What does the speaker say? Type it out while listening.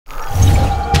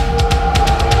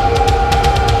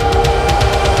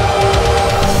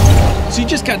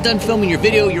just got done filming your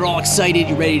video, you're all excited,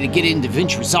 you're ready to get in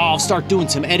DaVinci Resolve, start doing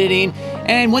some editing,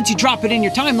 and once you drop it in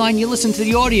your timeline, you listen to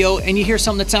the audio and you hear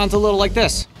something that sounds a little like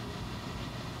this.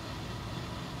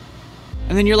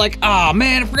 And then you're like, oh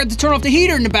man, I forgot to turn off the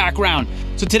heater in the background.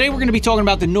 So today we're gonna be talking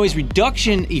about the noise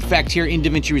reduction effect here in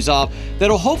DaVinci Resolve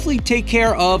that'll hopefully take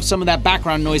care of some of that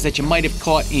background noise that you might have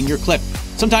caught in your clip.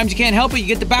 Sometimes you can't help it, you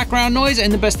get the background noise,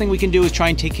 and the best thing we can do is try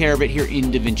and take care of it here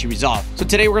in DaVinci Resolve. So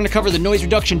today we're gonna cover the noise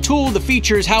reduction tool, the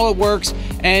features, how it works,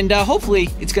 and hopefully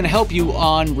it's gonna help you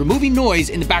on removing noise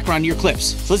in the background of your clips.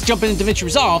 So let's jump into DaVinci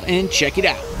Resolve and check it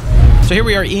out. So here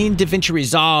we are in DaVinci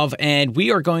Resolve, and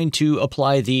we are going to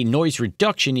apply the noise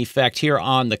reduction effect here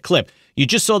on the clip. You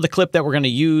just saw the clip that we're going to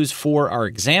use for our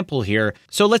example here.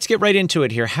 So let's get right into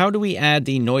it here. How do we add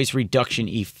the noise reduction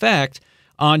effect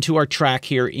onto our track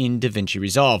here in DaVinci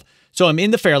Resolve? So I'm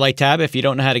in the Fairlight tab. If you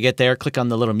don't know how to get there, click on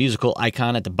the little musical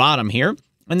icon at the bottom here,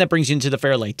 and that brings you into the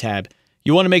Fairlight tab.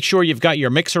 You want to make sure you've got your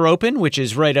mixer open, which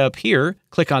is right up here.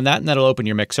 Click on that, and that'll open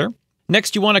your mixer.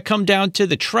 Next, you want to come down to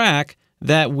the track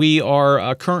that we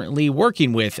are currently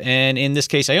working with. And in this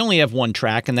case, I only have one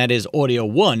track, and that is Audio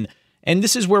 1. And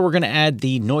this is where we're going to add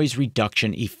the noise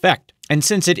reduction effect. And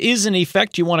since it is an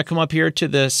effect, you want to come up here to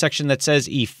the section that says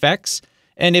Effects.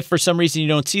 And if for some reason you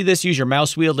don't see this, use your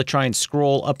mouse wheel to try and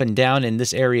scroll up and down in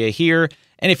this area here.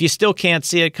 And if you still can't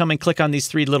see it, come and click on these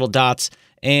three little dots,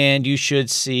 and you should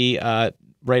see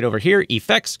right over here,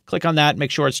 Effects. Click on that,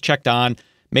 make sure it's checked on.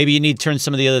 Maybe you need to turn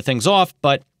some of the other things off,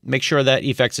 but make sure that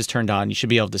Effects is turned on. You should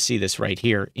be able to see this right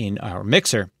here in our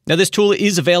mixer. Now, this tool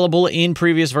is available in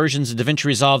previous versions of DaVinci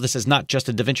Resolve. This is not just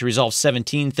a DaVinci Resolve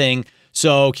 17 thing,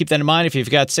 so keep that in mind. If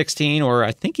you've got 16 or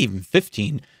I think even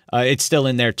 15, it's still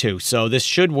in there too. So this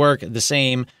should work the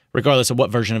same regardless of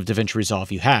what version of DaVinci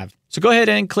Resolve you have. So go ahead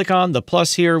and click on the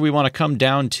plus here. We want to come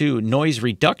down to Noise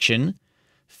Reduction,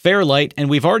 Fairlight, and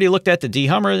we've already looked at the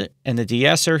dehummer and the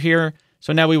de-esser here.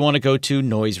 So now we want to go to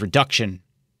Noise Reduction.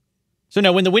 So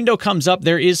now when the window comes up,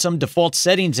 there is some default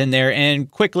settings in there.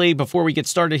 And quickly, before we get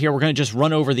started here, we're going to just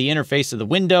run over the interface of the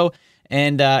window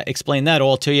and explain that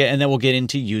all to you. And then we'll get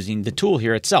into using the tool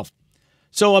here itself.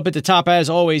 So up at the top, as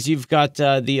always, you've got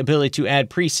the ability to add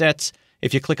presets.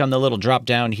 If you click on the little drop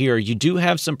down here, you do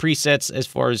have some presets as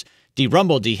far as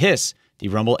derumble, dehiss,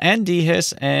 derumble, and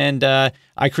dehiss. And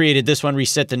I created this one,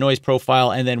 reset the noise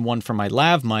profile, and then one for my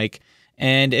lav mic.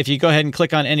 And if you go ahead and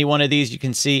click on any one of these, you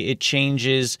can see it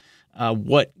changes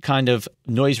what kind of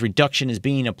noise reduction is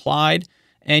being applied.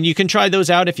 And you can try those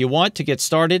out if you want to get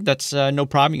started. That's no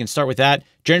problem. You can start with that.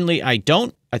 Generally, I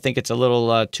don't. I think it's a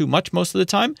little too much most of the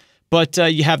time, but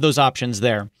you have those options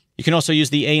there. You can also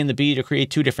use the A and the B to create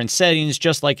two different settings,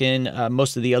 just like in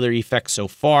most of the other effects so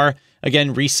far.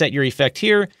 Again, reset your effect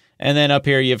here. And then up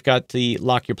here, you've got the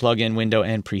lock your plugin window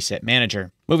and preset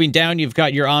manager. Moving down, you've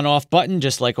got your on-off button,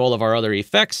 just like all of our other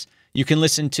effects. You can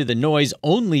listen to the noise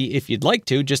only if you'd like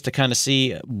to, just to kind of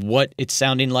see what it's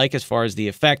sounding like as far as the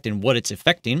effect and what it's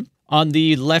affecting. On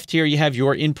the left here, you have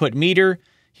your input meter.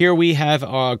 Here we have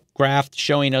a graph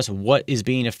showing us what is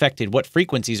being affected, what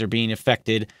frequencies are being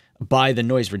affected by the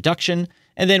noise reduction.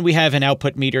 And then we have an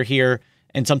output meter here.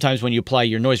 And sometimes when you apply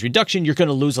your noise reduction, you're going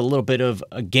to lose a little bit of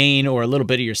a gain or a little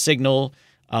bit of your signal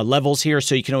levels here.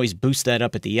 So you can always boost that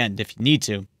up at the end if you need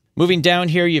to. Moving down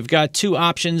here, you've got two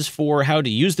options for how to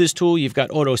use this tool. You've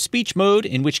got auto speech mode,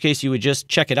 in which case you would just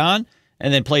check it on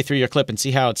and then play through your clip and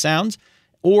see how it sounds,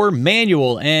 or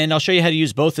manual. And I'll show you how to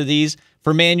use both of these.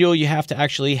 For manual, you have to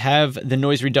actually have the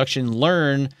noise reduction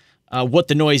learn what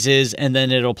the noise is, and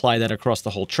then it'll apply that across the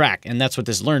whole track. And that's what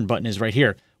this learn button is right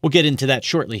here. We'll get into that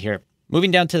shortly here.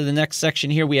 Moving down to the next section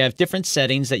here, we have different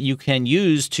settings that you can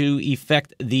use to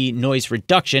effect the noise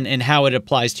reduction and how it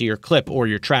applies to your clip or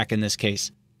your track in this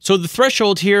case. So the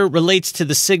threshold here relates to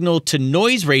the signal to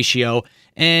noise ratio.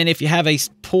 And if you have a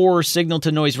poor signal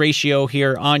to noise ratio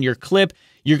here on your clip,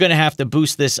 you're going to have to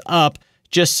boost this up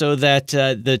just so that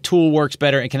the tool works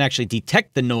better and can actually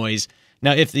detect the noise.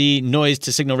 Now, if the noise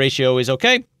to signal ratio is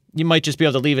okay, you might just be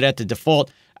able to leave it at the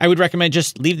default. I would recommend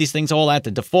just leave these things all at the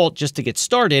default just to get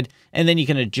started, and then you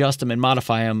can adjust them and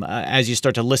modify them as you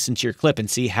start to listen to your clip and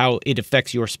see how it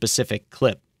affects your specific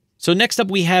clip. So next up,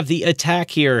 we have the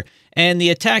attack here, and the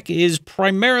attack is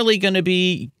primarily going to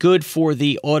be good for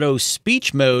the auto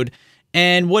speech mode.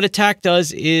 And what attack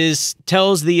does is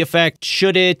tells the effect,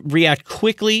 should it react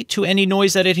quickly to any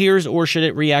noise that it hears, or should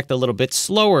it react a little bit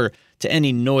slower to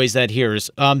any noise that it hears?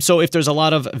 So if there's a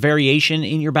lot of variation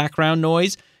in your background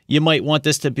noise, you might want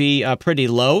this to be pretty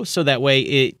low, so that way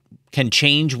it can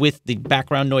change with the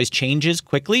background noise changes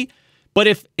quickly. But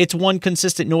if it's one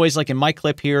consistent noise, like in my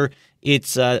clip here,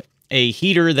 it's a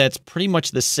heater that's pretty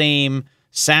much the same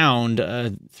sound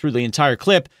through the entire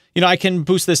clip, you know, I can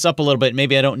boost this up a little bit.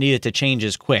 Maybe I don't need it to change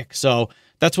as quick. So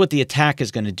that's what the attack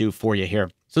is going to do for you here.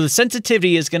 So the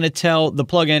sensitivity is going to tell the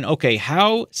plugin, okay,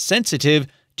 how sensitive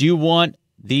do you want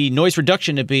the noise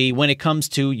reduction to be when it comes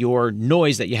to your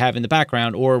noise that you have in the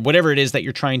background or whatever it is that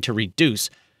you're trying to reduce.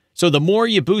 So the more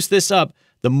you boost this up,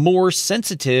 the more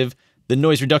sensitive the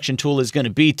noise reduction tool is going to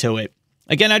be to it.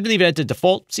 Again, I'd leave it at the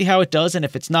default, see how it does, and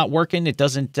if it's not working, it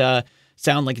doesn't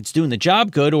sound like it's doing the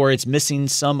job good, or it's missing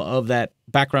some of that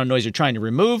background noise you're trying to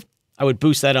remove, I would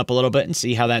boost that up a little bit and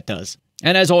see how that does.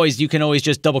 And as always, you can always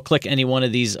just double-click any one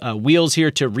of these wheels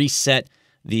here to reset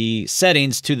the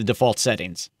settings to the default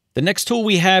settings. The next tool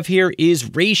we have here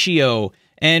is Ratio,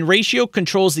 and Ratio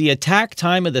controls the attack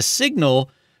time of the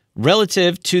signal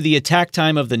relative to the attack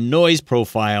time of the noise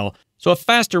profile. So a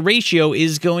faster ratio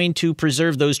is going to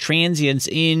preserve those transients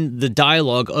in the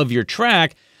dialogue of your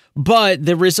track, but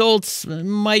the results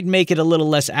might make it a little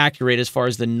less accurate as far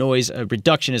as the noise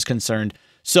reduction is concerned.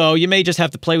 So you may just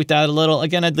have to play with that a little.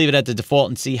 Again, I'd leave it at the default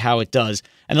and see how it does.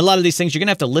 And a lot of these things, you're going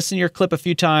to have to listen to your clip a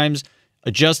few times,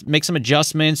 make some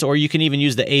adjustments, or you can even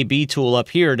use the A/B tool up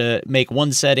here to make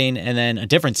one setting and then a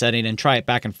different setting and try it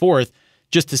back and forth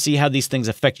just to see how these things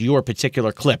affect your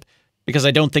particular clip. Because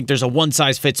I don't think there's a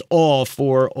one-size-fits-all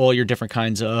for all your different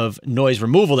kinds of noise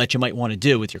removal that you might want to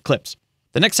do with your clips.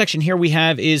 The next section here we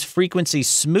have is frequency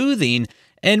smoothing.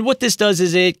 And what this does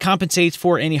is it compensates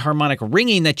for any harmonic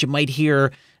ringing that you might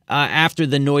hear after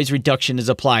the noise reduction is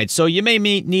applied. So you may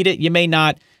need it, you may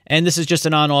not. And this is just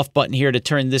an on-off button here to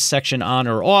turn this section on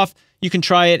or off. You can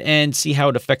try it and see how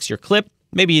it affects your clip.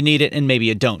 Maybe you need it and maybe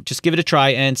you don't. Just give it a try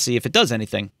and see if it does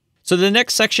anything. So the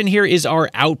next section here is our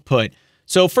output.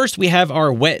 So first we have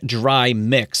our wet-dry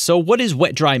mix. So what is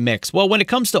wet-dry mix? Well, when it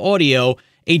comes to audio,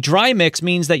 a dry mix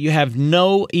means that you have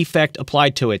no effect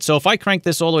applied to it. So if I crank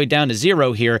this all the way down to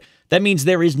 0 here, that means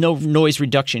there is no noise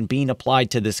reduction being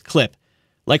applied to this clip.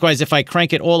 Likewise, if I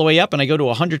crank it all the way up and I go to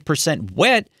 100%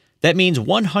 wet, that means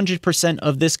 100%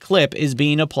 of this clip is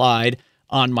being applied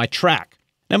on my track.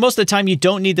 Now, most of the time you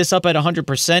don't need this up at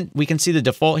 100%. We can see the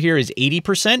default here is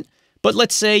 80%. But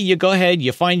let's say you go ahead,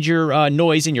 you find your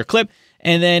noise in your clip,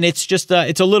 and then it's just,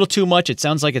 it's a little too much. It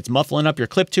sounds like it's muffling up your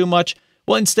clip too much.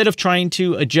 Well, instead of trying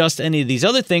to adjust any of these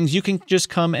other things, you can just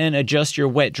come and adjust your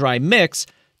wet-dry mix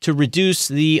to reduce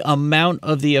the amount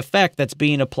of the effect that's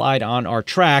being applied on our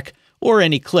track or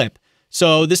any clip.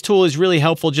 So this tool is really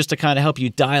helpful just to kind of help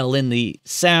you dial in the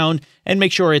sound and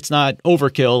make sure it's not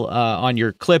overkill on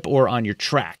your clip or on your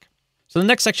track. So the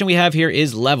next section we have here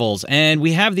is levels, and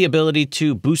we have the ability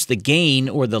to boost the gain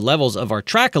or the levels of our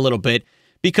track a little bit,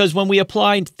 because when we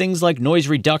apply things like noise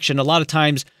reduction, a lot of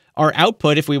times our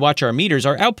output, if we watch our meters,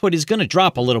 our output is going to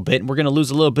drop a little bit, and we're going to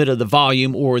lose a little bit of the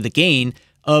volume or the gain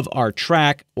of our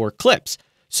track or clips.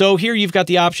 So here you've got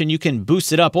the option, you can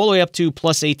boost it up all the way up to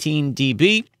plus 18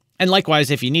 dB, and likewise,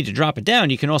 if you need to drop it down,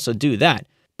 you can also do that.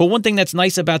 But one thing that's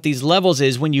nice about these levels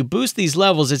is when you boost these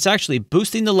levels, it's actually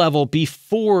boosting the level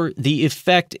before the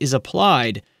effect is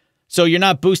applied. So you're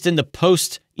not boosting the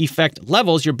post-effect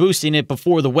levels, you're boosting it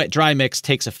before the wet-dry mix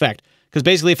takes effect. Because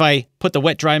basically if I put the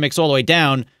wet-dry mix all the way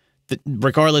down,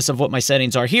 regardless of what my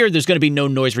settings are here, there's going to be no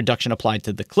noise reduction applied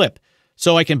to the clip.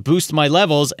 So I can boost my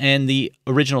levels and the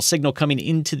original signal coming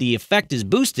into the effect is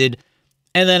boosted,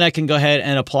 and then I can go ahead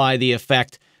and apply the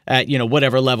effect at, you know,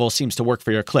 whatever level seems to work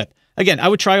for your clip. Again, I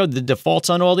would try the defaults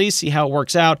on all these, see how it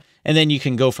works out, and then you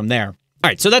can go from there. All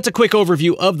right, so that's a quick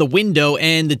overview of the window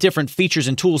and the different features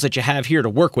and tools that you have here to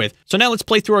work with. So now let's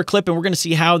play through our clip, and we're going to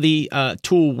see how the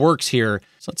tool works here.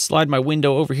 So let's slide my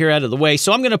window over here out of the way.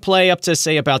 So I'm going to play up to,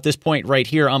 say, about this point right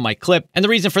here on my clip. And the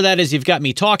reason for that is you've got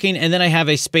me talking, and then I have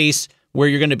a space where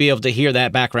you're going to be able to hear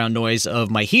that background noise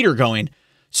of my heater going.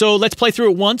 So let's play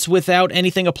through it once without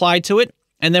anything applied to it.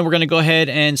 And then we're going to go ahead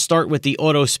and start with the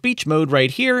auto speech mode right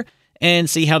here and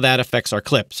see how that affects our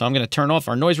clip. So I'm going to turn off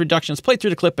our noise reductions, play through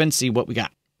the clip, and see what we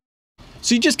got.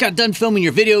 So you just got done filming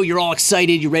your video, you're all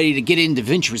excited, you're ready to get into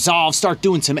DaVinci Resolve, start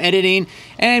doing some editing,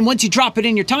 and once you drop it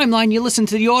in your timeline, you listen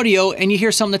to the audio and you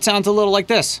hear something that sounds a little like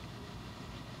this.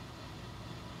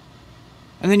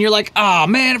 And then you're like, oh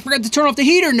man, I forgot to turn off the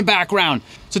heater in the background.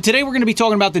 So today we're going to be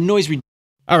talking about the noise reduction.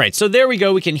 All right, so there we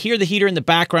go. We can hear the heater in the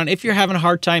background. If you're having a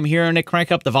hard time hearing it,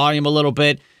 crank up the volume a little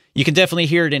bit. You can definitely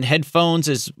hear it in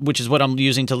headphones, which is what I'm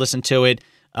using to listen to it.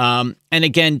 And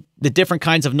again, the different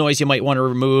kinds of noise you might want to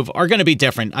remove are going to be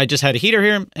different. I just had a heater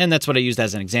here, and that's what I used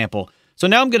as an example. So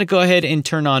now I'm going to go ahead and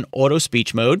turn on auto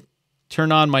speech mode,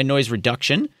 turn on my noise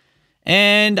reduction,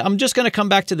 and I'm just going to come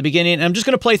back to the beginning, and I'm just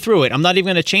going to play through it. I'm not even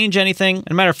going to change anything. As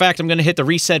a matter of fact, I'm going to hit the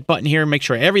reset button here and make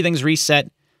sure everything's reset.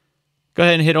 Go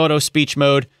ahead and hit auto speech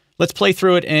mode. let's play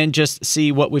through it and just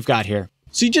see what we've got here.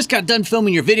 So you just got done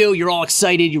filming your video, you're all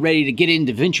excited, you're ready to get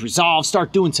into DaVinci Resolve,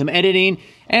 start doing some editing,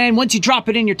 and once you drop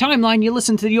it in your timeline, you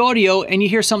listen to the audio and you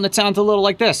hear something that sounds a little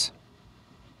like this.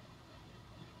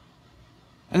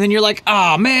 And then you're like,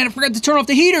 ah, man, I forgot to turn off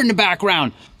the heater in the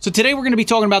background. So today we're going to be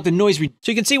talking about the noise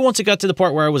So you can see once it got to the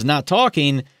part where I was not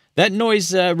talking, that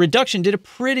noise reduction did a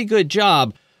pretty good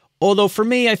job. Although for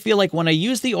me, I feel like when I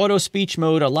use the auto speech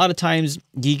mode, a lot of times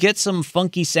you get some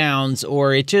funky sounds,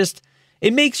 or it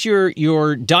makes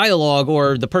your dialogue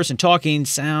or the person talking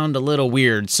sound a little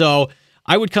weird. So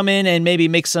I would come in and maybe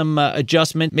make some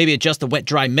adjustment, maybe adjust the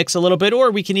wet-dry mix a little bit, or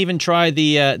we can even try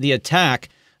the attack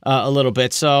a little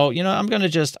bit. So, you know, I'm going to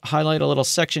just highlight a little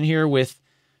section here with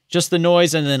just the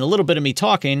noise and then a little bit of me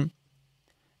talking.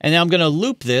 And now I'm going to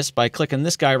loop this by clicking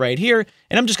this guy right here,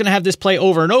 and I'm just going to have this play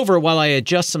over and over while I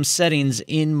adjust some settings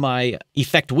in my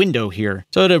effect window here.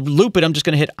 So to loop it, I'm just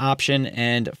going to hit Option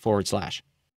and /.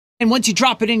 And once you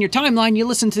drop it in your timeline, you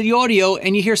listen to the audio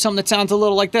and you hear something that sounds a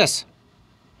little like this.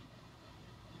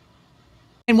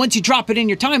 And once you drop it in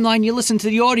your timeline, you listen to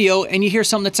the audio and you hear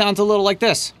something that sounds a little like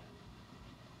this.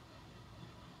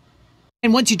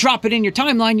 And once you drop it in your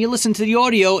timeline, you listen to the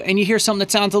audio and you hear something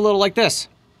that sounds a little like this.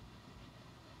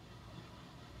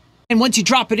 And once you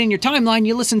drop it in your timeline,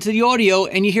 you listen to the audio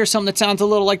and you hear something that sounds a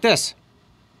little like this.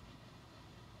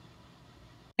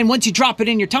 And once you drop it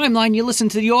in your timeline, you listen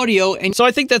to the audio. And so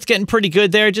I think that's getting pretty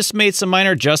good there. Just made some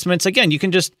minor adjustments. Again, you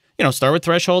can just, you know, start with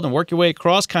threshold and work your way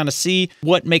across, kind of see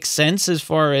what makes sense as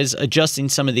far as adjusting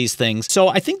some of these things. So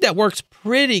I think that works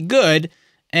pretty good.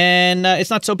 And it's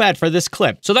not so bad for this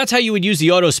clip. So that's how you would use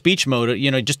the auto speech mode. You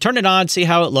know, just turn it on, see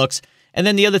how it looks. And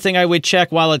then the other thing I would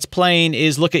check while it's playing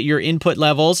is look at your input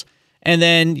levels. And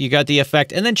then you got the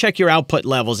effect. And then check your output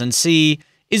levels and see,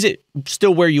 is it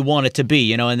still where you want it to be?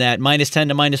 You know, in that -10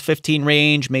 to -15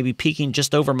 range, maybe peaking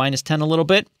just over -10 a little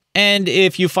bit. And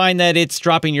if you find that it's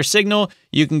dropping your signal,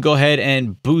 you can go ahead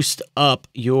and boost up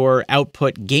your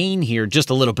output gain here just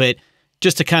a little bit,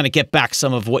 just to kind of get back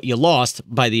some of what you lost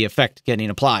by the effect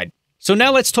getting applied. So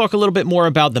now let's talk a little bit more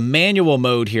about the manual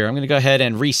mode here. I'm going to go ahead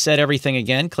and reset everything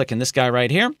again, clicking this guy right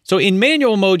here. So in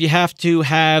manual mode, you have to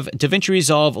have DaVinci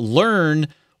Resolve learn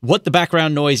what the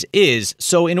background noise is.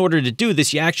 So in order to do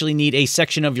this, you actually need a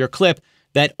section of your clip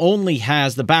that only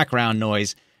has the background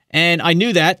noise. And I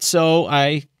knew that, so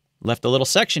I left a little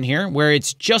section here where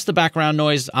it's just the background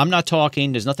noise. I'm not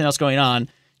talking. There's nothing else going on,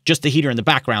 just the heater in the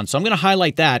background. So I'm going to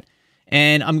highlight that,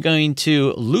 and I'm going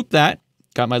to loop that.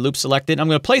 Got my loop selected. I'm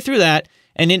going to play through that.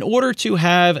 And in order to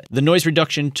have the noise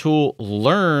reduction tool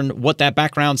learn what that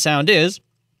background sound is,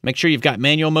 make sure you've got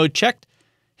manual mode checked,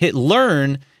 hit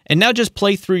learn, and now just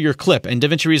play through your clip. And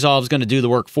DaVinci Resolve is going to do the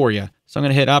work for you. So I'm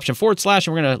going to hit Option / and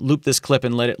we're going to loop this clip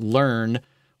and let it learn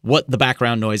what the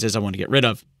background noise is I want to get rid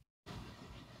of.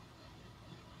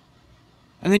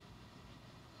 And then,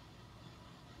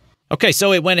 okay,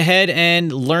 so it went ahead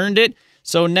and learned it.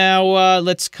 So now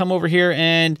let's come over here,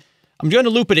 and I'm going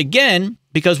to loop it again,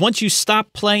 because once you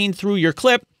stop playing through your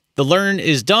clip, the learn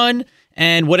is done,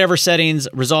 and whatever settings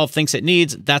Resolve thinks it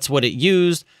needs, that's what it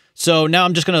used. So now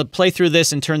I'm just going to play through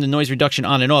this and turn the noise reduction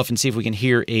on and off and see if we can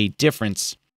hear a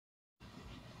difference.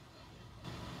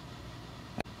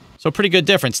 So pretty good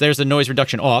difference. There's the noise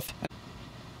reduction off.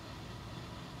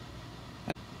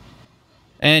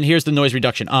 And here's the noise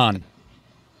reduction on.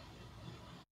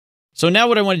 So now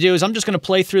what I want to do is I'm just going to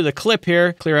play through the clip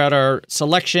here, clear out our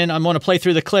selection. I'm going to play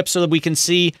through the clip so that we can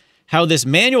see how this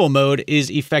manual mode is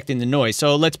affecting the noise.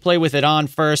 So let's play with it on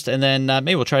first, and then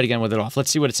maybe we'll try it again with it off. Let's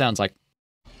see what it sounds like.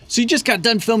 So you just got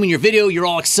done filming your video, you're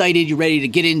all excited, you're ready to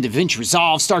get into DaVinci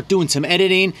Resolve, start doing some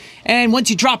editing, and once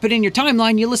you drop it in your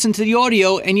timeline, you listen to the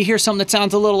audio and you hear something that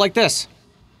sounds a little like this.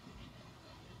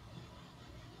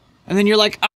 And then you're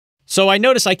like, oh. So I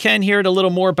notice I can hear it a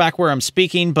little more back where I'm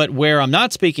speaking, but where I'm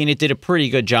not speaking, it did a pretty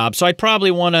good job. So I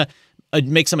probably want to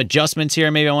make some adjustments here.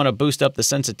 Maybe I want to boost up the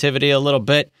sensitivity a little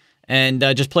bit and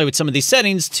just play with some of these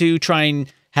settings to try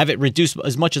and have it reduce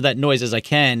as much of that noise as I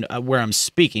can where I'm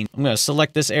speaking. I'm going to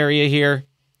select this area here.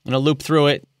 I'm going to loop through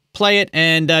it, play it,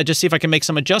 and just see if I can make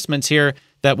some adjustments here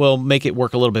that will make it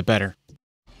work a little bit better.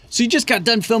 So you just got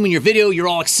done filming your video, you're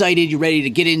all excited, you're ready to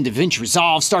get into DaVinci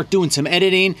Resolve, start doing some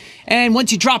editing, and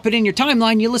once you drop it in your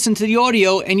timeline, you listen to the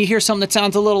audio and you hear something that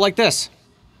sounds a little like this.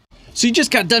 So you just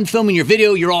got done filming your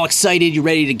video, you're all excited, you're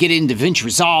ready to get into DaVinci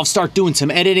Resolve, start doing some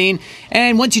editing,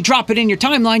 and once you drop it in your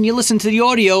timeline, you listen to the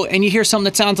audio and you hear something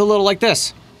that sounds a little like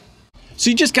this. So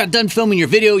you just got done filming your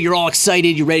video, you're all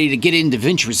excited, you're ready to get into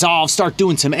DaVinci Resolve, start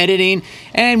doing some editing,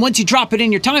 and once you drop it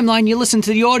in your timeline, you listen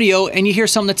to the audio and you hear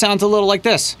something that sounds a little like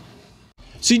this.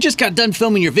 So you just got done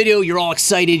filming your video, you're all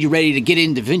excited, you're ready to get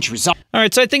into DaVinci Resolve. All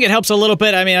right, so I think it helps a little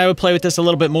bit. I mean, I would play with this a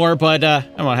little bit more, but I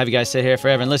don't want to have you guys sit here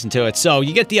forever and listen to it. So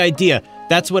you get the idea.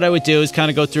 That's what I would do, is kind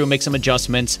of go through and make some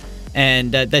adjustments,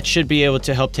 and that should be able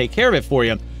to help take care of it for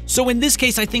you. So in this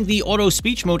case, I think the auto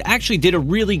speech mode actually did a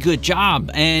really good job.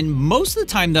 And most of the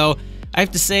time, though, I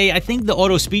have to say, I think the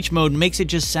auto speech mode makes it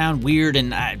just sound weird,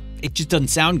 and it just doesn't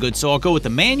sound good. So I'll go with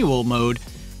the manual mode.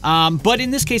 But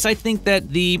in this case, I think that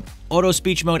the auto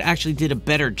speech mode actually did a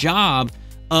better job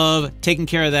of taking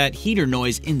care of that heater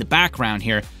noise in the background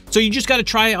here. So you just got to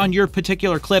try it on your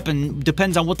particular clip, and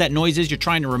depends on what that noise is you're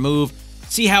trying to remove.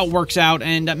 See how it works out,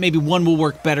 and maybe one will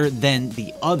work better than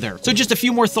the other. So just a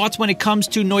few more thoughts when it comes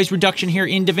to noise reduction here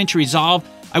in DaVinci Resolve.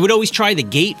 I would always try the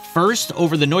gate first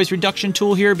over the noise reduction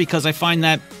tool here, because I find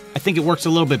that I think it works a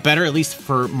little bit better, at least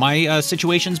for my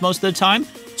situations most of the time.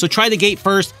 So try the gate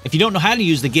first. If you don't know how to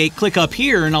use the gate, click up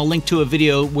here and I'll link to a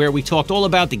video where we talked all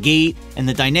about the gate and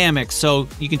the dynamics, so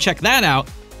you can check that out.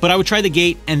 But I would try the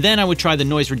gate, and then I would try the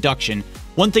noise reduction.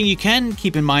 One thing you can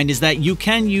keep in mind is that you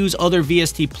can use other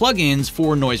VST plugins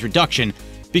for noise reduction,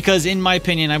 because in my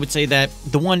opinion, I would say that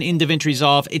the one in DaVinci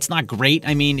Resolve, it's not great.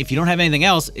 I mean, if you don't have anything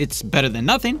else, it's better than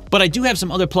nothing. But I do have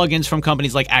some other plugins from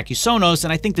companies like Sonos,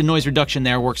 and I think the noise reduction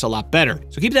there works a lot better.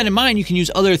 So keep that in mind. You can use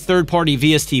other third-party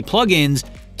VST plugins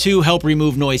to help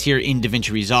remove noise here in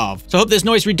DaVinci Resolve. So I hope this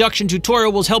noise reduction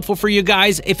tutorial was helpful for you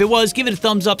guys. If it was, give it a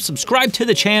thumbs up, subscribe to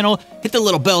the channel, hit the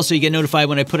little bell so you get notified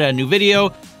when I put out a new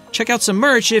video. Check out some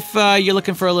merch if you're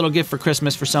looking for a little gift for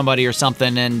Christmas for somebody or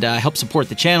something, and help support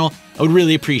the channel. I would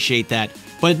really appreciate that.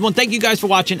 But thank you guys for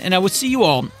watching, and I will see you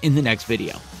all in the next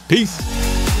video. Peace.